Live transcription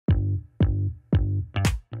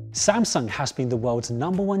Samsung has been the world's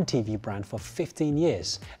 #1 TV brand for 15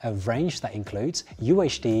 years, a range that includes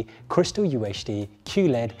UHD, Crystal UHD,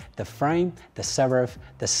 QLED, the Frame, the Serif,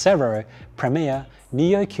 the Zero, Premiere,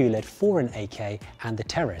 Neo QLED 4 and 8K, and the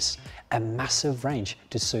Terrace, a massive range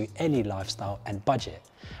to suit any lifestyle and budget.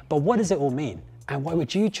 But what does it all mean? And why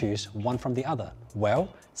would you choose one from the other? Well,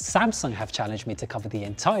 Samsung have challenged me to cover the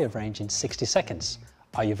entire range in 60 seconds.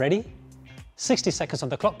 Are you ready? 60 seconds on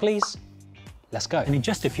the clock, please. Let's go. And in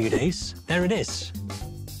just a few days, there it is.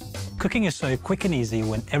 Cooking is so quick and easy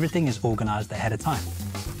when everything is organized ahead of time.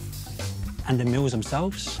 And the meals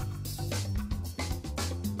themselves?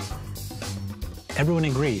 Everyone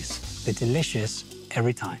agrees, they're delicious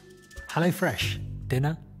every time. HelloFresh,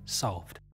 dinner solved.